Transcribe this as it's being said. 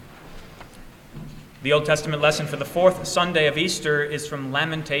The Old Testament lesson for the fourth Sunday of Easter is from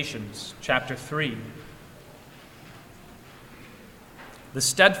Lamentations, chapter 3. The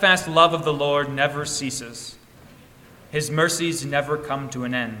steadfast love of the Lord never ceases. His mercies never come to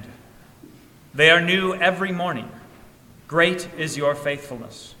an end. They are new every morning. Great is your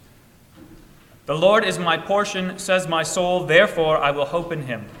faithfulness. The Lord is my portion, says my soul, therefore I will hope in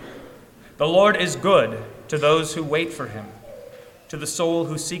him. The Lord is good to those who wait for him, to the soul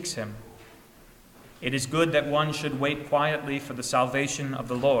who seeks him. It is good that one should wait quietly for the salvation of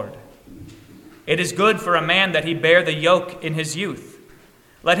the Lord. It is good for a man that he bear the yoke in his youth.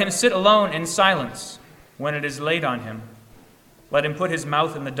 Let him sit alone in silence when it is laid on him. Let him put his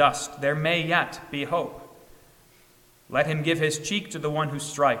mouth in the dust. There may yet be hope. Let him give his cheek to the one who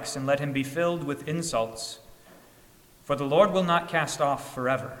strikes, and let him be filled with insults. For the Lord will not cast off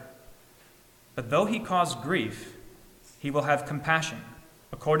forever. But though he cause grief, he will have compassion,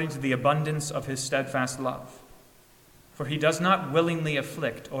 according to the abundance of his steadfast love. For he does not willingly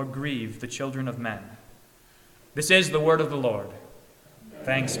afflict or grieve the children of men. This is the word of the Lord.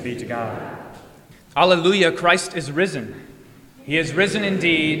 Thanks be to God. Alleluia, Christ is risen. He is risen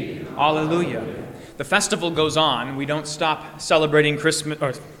indeed. Alleluia. The festival goes on. We don't stop celebrating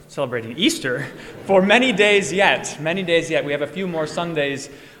Easter for many days yet. Many days yet. We have a few more Sundays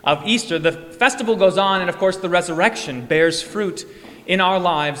of Easter. The festival goes on, and of course the resurrection bears fruit in our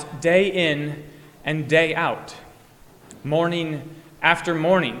lives day in and day out, morning after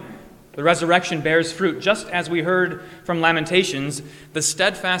morning. The resurrection bears fruit. Just as we heard from Lamentations, the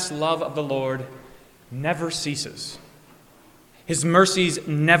steadfast love of the Lord never ceases. His mercies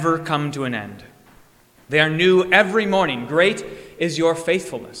never come to an end. They are new every morning. Great is your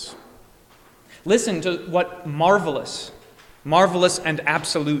faithfulness. Listen to what marvelous and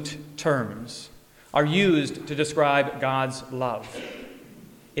absolute terms are used to describe God's love.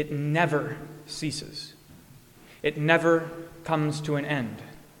 It never ceases. It never comes to an end.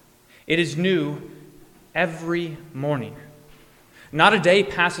 It is new every morning. Not a day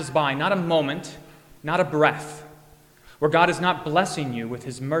passes by, not a moment, not a breath, where God is not blessing you with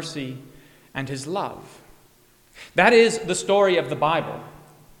his mercy and his love. That is the story of the Bible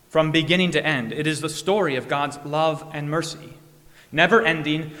from beginning to end. It is the story of God's love and mercy, never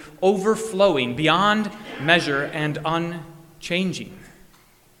ending, overflowing beyond measure and unchanging.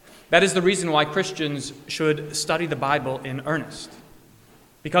 That is the reason why Christians should study the Bible in earnest.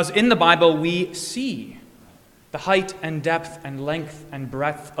 Because in the Bible we see the height and depth and length and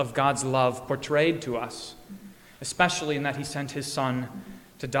breadth of God's love portrayed to us, especially in that he sent his Son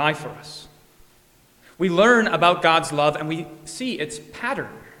to die for us. We learn about God's love and we see its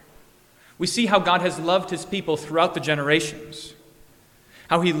pattern. We see how God has loved his people throughout the generations,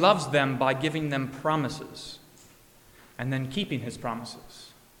 how he loves them by giving them promises and then keeping his promises,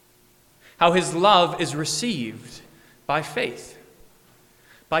 how his love is received by faith,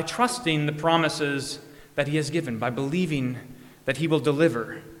 by trusting the promises that he has given, by believing that he will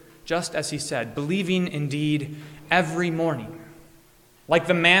deliver, just as he said, believing indeed every morning. Like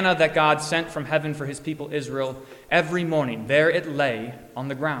the manna that God sent from heaven for his people Israel, every morning there it lay on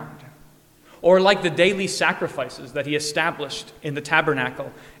the ground. Or like the daily sacrifices that he established in the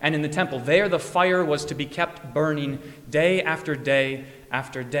tabernacle and in the temple, there the fire was to be kept burning day after day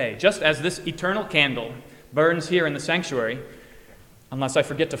after day. Just as this eternal candle burns here in the sanctuary, unless I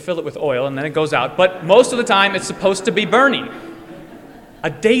forget to fill it with oil and then it goes out. But most of the time it's supposed to be burning. A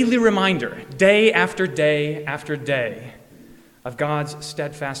daily reminder, day after day after day, of God's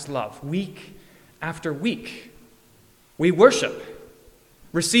steadfast love. Week after week, we worship,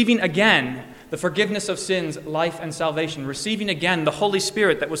 receiving again the forgiveness of sins, life, and salvation, receiving again the Holy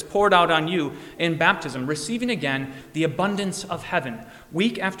Spirit that was poured out on you in baptism, receiving again the abundance of heaven,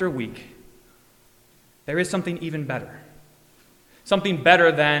 week after week. There is something even better. Something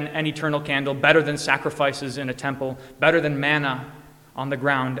better than an eternal candle, better than sacrifices in a temple, better than manna on the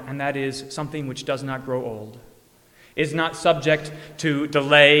ground, and that is something which does not grow old, is not subject to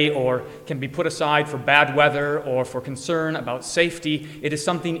delay or can be put aside for bad weather or for concern about safety. It is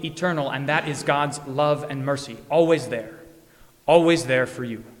something eternal, and that is God's love and mercy, always there for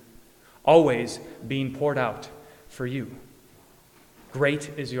you, always being poured out for you. Great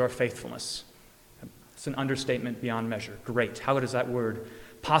is your faithfulness. It's an understatement beyond measure. Great. How does that word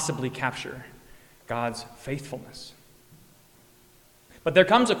possibly capture God's faithfulness? But there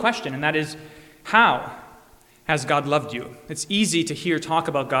comes a question, and that is, how has God loved you? It's easy to hear talk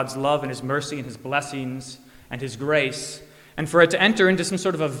about God's love and his mercy and his blessings and his grace, and for it to enter into some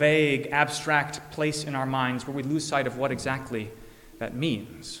sort of a vague, abstract place in our minds where we lose sight of what exactly that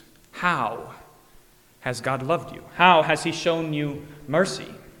means. How has God loved you? How has he shown you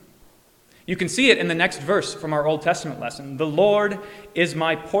mercy? You can see it in the next verse from our Old Testament lesson. The Lord is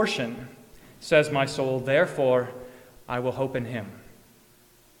my portion, says my soul, therefore I will hope in him.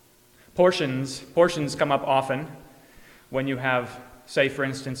 Portions come up often when you have, say, for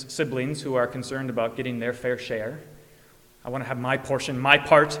instance, siblings who are concerned about getting their fair share. I want to have my portion, my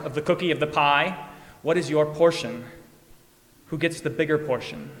part of the cookie, of the pie. What is your portion? Who gets the bigger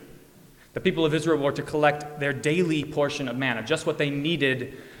portion? The people of Israel were to collect their daily portion of manna, just what they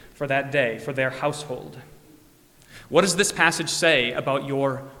needed for that day, for their household. What does this passage say about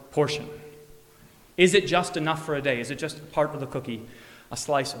your portion? Is it just enough for a day? Is it just a part of the cookie, a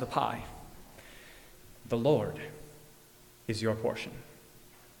slice of the pie? The Lord is your portion.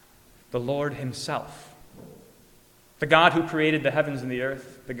 The Lord himself. The God who created the heavens and the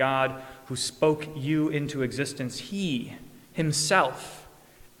earth, the God who spoke you into existence, he himself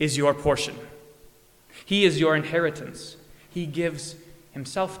is your portion. He is your inheritance. He gives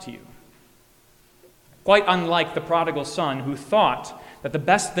himself to you. Quite unlike the prodigal son who thought that the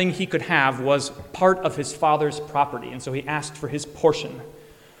best thing he could have was part of his father's property, and so he asked for his portion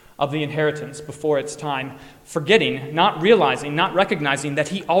of the inheritance before its time, forgetting, not realizing, not recognizing that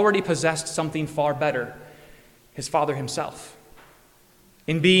he already possessed something far better, his father himself.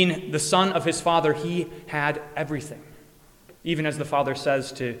 In being the son of his father, he had everything. Even as the father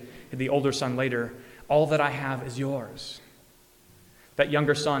says to the older son later, all that I have is yours. That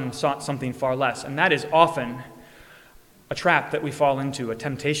younger son sought something far less, and that is often a trap that we fall into, a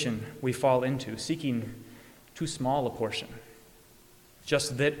temptation we fall into, seeking too small a portion.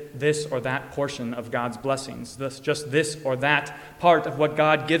 Just this or that portion of God's blessings, just this or that part of what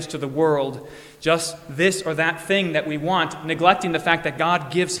God gives to the world, just this or that thing that we want, neglecting the fact that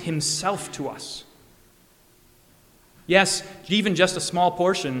God gives himself to us. Yes, even just a small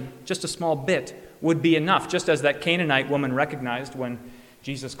portion, just a small bit, would be enough, just as that Canaanite woman recognized when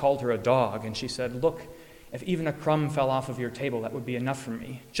Jesus called her a dog, and she said, look, if even a crumb fell off of your table, that would be enough for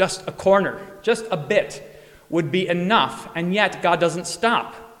me. Just a corner, just a bit would be enough, and yet God doesn't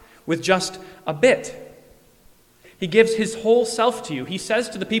stop with just a bit. He gives his whole self to you. He says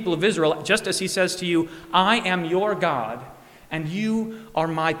to the people of Israel, just as he says to you, I am your God, and you are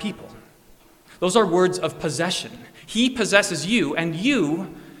my people. Those are words of possession. He possesses you, and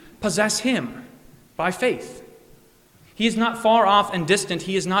you possess him by faith. He is not far off and distant.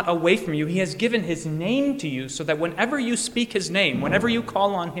 He is not away from you. He has given his name to you so that whenever you speak his name, whenever you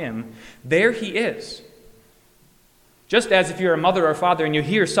call on him, there he is. Just as if you're a mother or father and you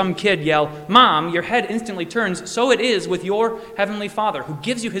hear some kid yell, Mom, your head instantly turns, so it is with your heavenly Father who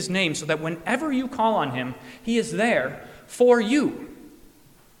gives you his name so that whenever you call on him, he is there for you.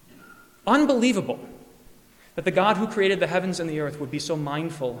 Unbelievable that the God who created the heavens and the earth would be so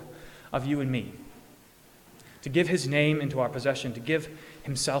mindful of you and me. To give his name into our possession, to give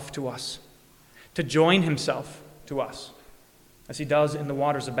himself to us, to join himself to us, as he does in the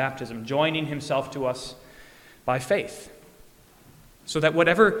waters of baptism, joining himself to us by faith, so that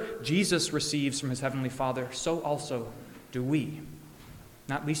whatever Jesus receives from his heavenly Father, so also do we,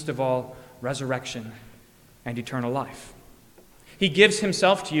 not least of all, resurrection and eternal life. He gives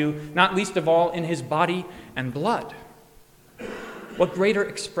himself to you, not least of all, in his body and blood. What greater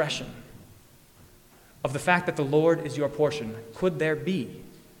expression of the fact that the Lord is your portion could there be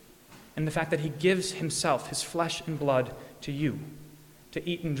in the fact that he gives himself, his flesh and blood, to you, to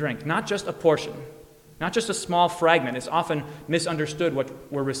eat and drink? Not just a portion, not just a small fragment. It's often misunderstood what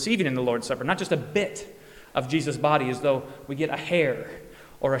we're receiving in the Lord's Supper, not just a bit of Jesus' body as though we get a hair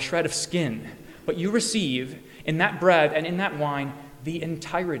or a shred of skin, but you receive in that bread and in that wine the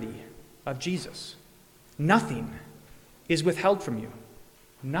entirety of Jesus. Nothing is withheld from you,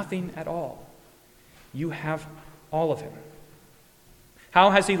 nothing at all. You have all of him.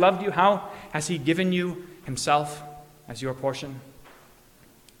 How has he loved you? How has he given you himself as your portion?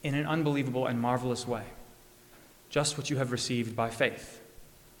 In an unbelievable and marvelous way. Just what you have received by faith.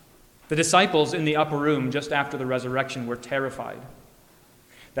 The disciples in the upper room just after the resurrection were terrified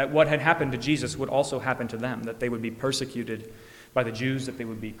that what had happened to Jesus would also happen to them, that they would be persecuted by the Jews, that they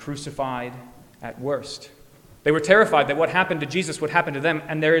would be crucified at worst. They were terrified that what happened to Jesus would happen to them,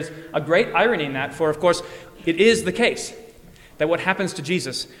 and there is a great irony in that, for of course it is the case that what happens to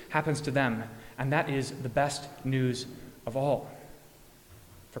Jesus happens to them, and that is the best news of all.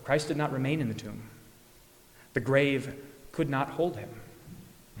 For Christ did not remain in the tomb. The grave could not hold him.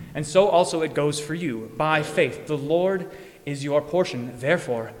 And so also it goes for you, by faith. The Lord is your portion,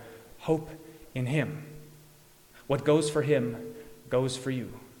 therefore hope in him. What goes for him goes for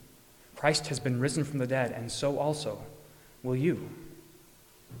you. Christ has been risen from the dead, and so also will you.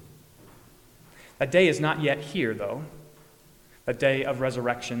 That day is not yet here, though. the day of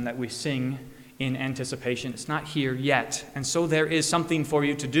resurrection that we sing in anticipation. It's not here yet, and so there is something for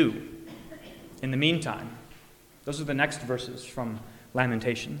you to do in the meantime. Those are the next verses from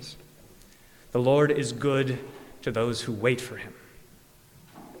Lamentations. The Lord is good to those who wait for him,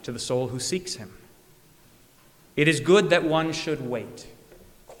 to the soul who seeks him. It is good that one should wait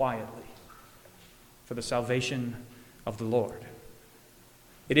quietly for the salvation of the Lord.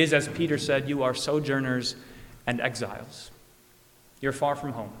 It is, as Peter said, you are sojourners and exiles. You're far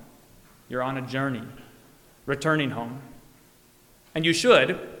from home. You're on a journey, returning home. And you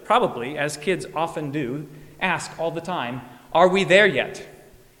should, probably, as kids often do, ask all the time, are we there yet?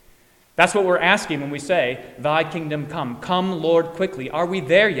 That's what we're asking when we say, thy kingdom come. Come, Lord, quickly. Are we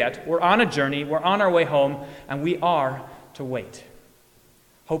there yet? We're on a journey. We're on our way home, and we are to wait,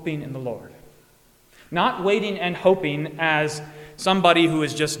 hoping in the Lord. Not waiting and hoping as somebody who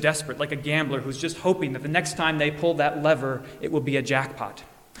is just desperate, like a gambler who's just hoping that the next time they pull that lever, it will be a jackpot.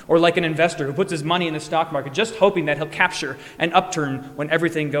 Or like an investor who puts his money in the stock market, just hoping that he'll capture an upturn when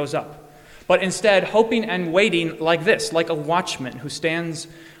everything goes up. But instead, hoping and waiting like this, like a watchman who stands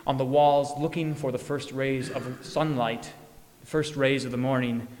on the walls looking for the first rays of sunlight, the first rays of the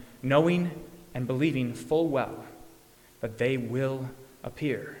morning, knowing and believing full well that they will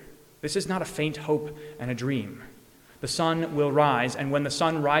appear. This is not a faint hope and a dream. The sun will rise, and when the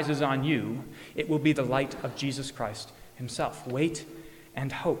sun rises on you, it will be the light of Jesus Christ himself. Wait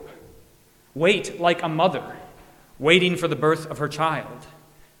and hope. Wait like a mother, waiting for the birth of her child.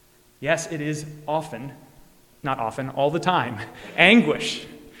 Yes, it is often, not often, all the time, anguish,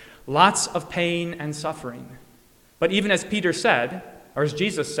 lots of pain and suffering. But even as Peter said, or as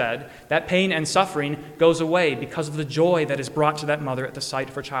Jesus said, that pain and suffering goes away because of the joy that is brought to that mother at the sight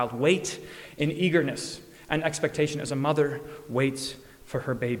of her child. Wait in eagerness and expectation as a mother waits for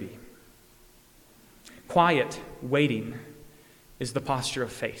her baby. Quiet waiting is the posture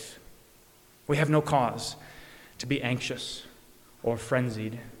of faith. We have no cause to be anxious or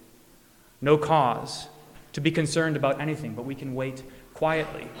frenzied, no cause to be concerned about anything, but we can wait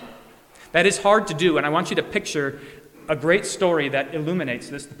quietly. That is hard to do, and I want you to picture a great story that illuminates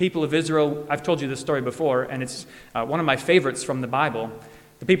this. The people of Israel, I've told you this story before, and it's one of my favorites from the Bible.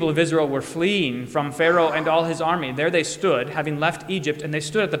 The people of Israel were fleeing from Pharaoh and all his army. There they stood, having left Egypt, and they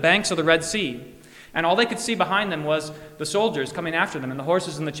stood at the banks of the Red Sea. And all they could see behind them was the soldiers coming after them, and the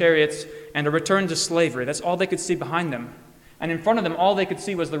horses and the chariots, and a return to slavery. That's all they could see behind them. And in front of them, all they could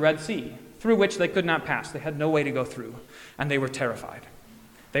see was the Red Sea, through which they could not pass. They had no way to go through, and they were terrified.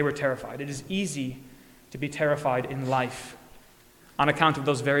 They were terrified. It is easy to be terrified in life on account of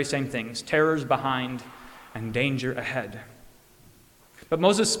those very same things, terrors behind and danger ahead. But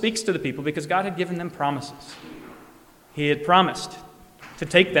Moses speaks to the people because God had given them promises. He had promised to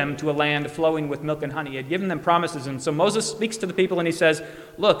take them to a land flowing with milk and honey. He had given them promises, and so Moses speaks to the people and he says,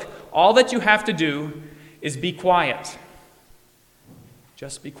 look, all that you have to do is be quiet.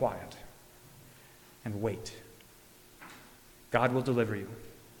 Just be quiet and wait. God will deliver you.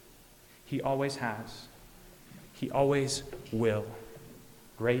 He always has. He always will.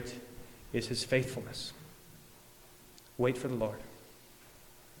 Great is his faithfulness. Wait for the Lord.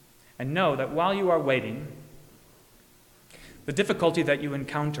 And know that while you are waiting, the difficulty that you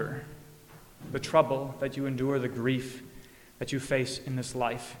encounter, the trouble that you endure, the grief that you face in this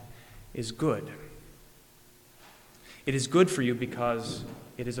life is good. It is good for you because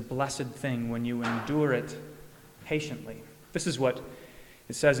it is a blessed thing when you endure it patiently. This is what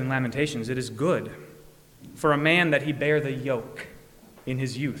it says in Lamentations. It is good for a man that he bear the yoke in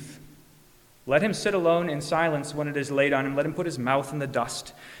his youth. Let him sit alone in silence when it is laid on him. Let him put his mouth in the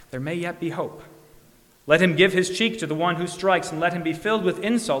dust. There may yet be hope. Let him give his cheek to the one who strikes, and let him be filled with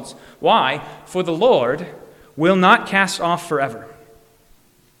insults. Why? For the Lord will not cast off forever.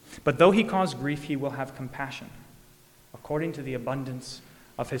 But though he cause grief, he will have compassion, according to the abundance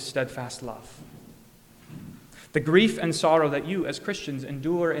of his steadfast love. The grief and sorrow that you as Christians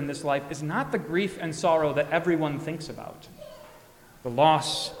endure in this life is not the grief and sorrow that everyone thinks about. The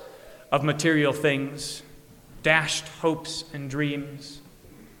loss of material things, dashed hopes and dreams.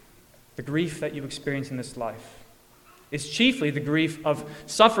 The grief that you experience in this life is chiefly the grief of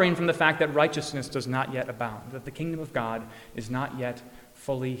suffering from the fact that righteousness does not yet abound, that the kingdom of God is not yet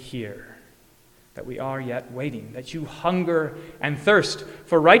fully here, that we are yet waiting, that you hunger and thirst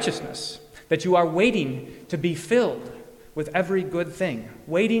for righteousness, that you are waiting to be filled with every good thing.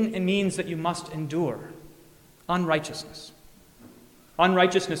 Waiting, it means that you must endure unrighteousness.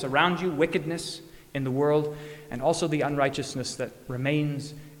 Unrighteousness around you, wickedness in the world, and also the unrighteousness that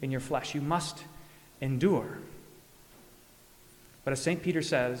remains in your flesh. You must endure. But as St. Peter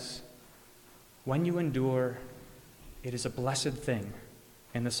says, when you endure, it is a blessed thing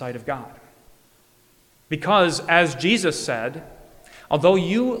in the sight of God. Because, as Jesus said, although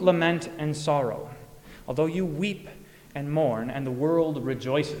you lament and sorrow, although you weep and mourn, and the world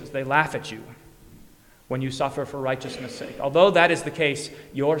rejoices, they laugh at you when you suffer for righteousness' sake. Although that is the case,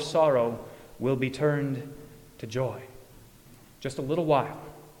 your sorrow will be turned to joy. Just a little while,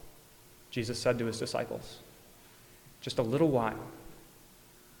 Jesus said to his disciples. Just a little while.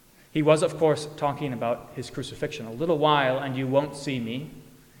 He was, of course, talking about his crucifixion. A little while and you won't see me,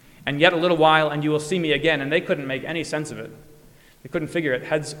 and yet a little while and you will see me again. And they couldn't make any sense of it. They couldn't figure it,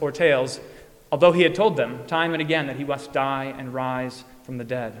 heads or tails, although he had told them time and again that he must die and rise from the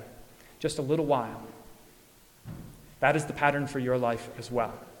dead. Just a little while. That is the pattern for your life as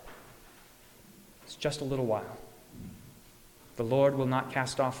well. It's just a little while. The Lord will not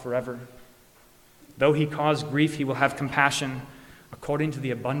cast off forever. Though he cause grief, he will have compassion according to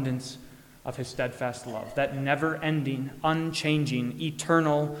the abundance of his steadfast love, that never-ending, unchanging,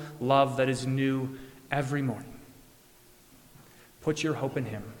 eternal love that is new every morning. Put your hope in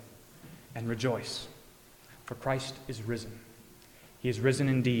him and rejoice, for Christ is risen. He is risen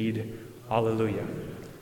indeed. Alleluia.